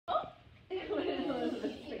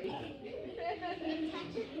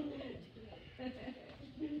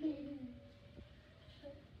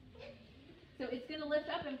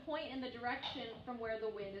and point in the direction from where the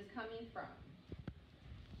wind is coming from.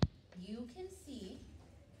 You can see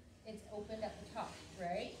it's opened at the top,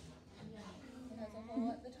 right? Yeah. It has a hole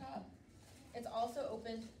at the top. It's also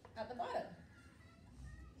opened at the bottom,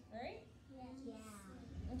 right? Yeah.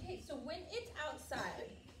 Okay, so when it's outside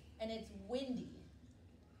and it's windy,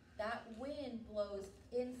 that wind blows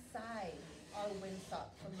inside our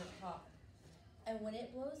windsock from the top. And when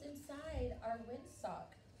it blows inside our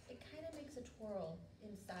windsock, it kind of makes a twirl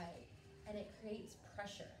inside and it creates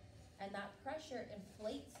pressure. And that pressure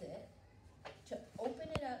inflates it to open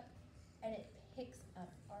it up and it picks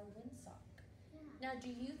up our windsock. Yeah. Now, do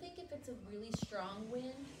you think if it's a really strong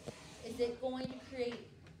wind, is it going to create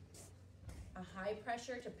a high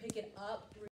pressure to pick it up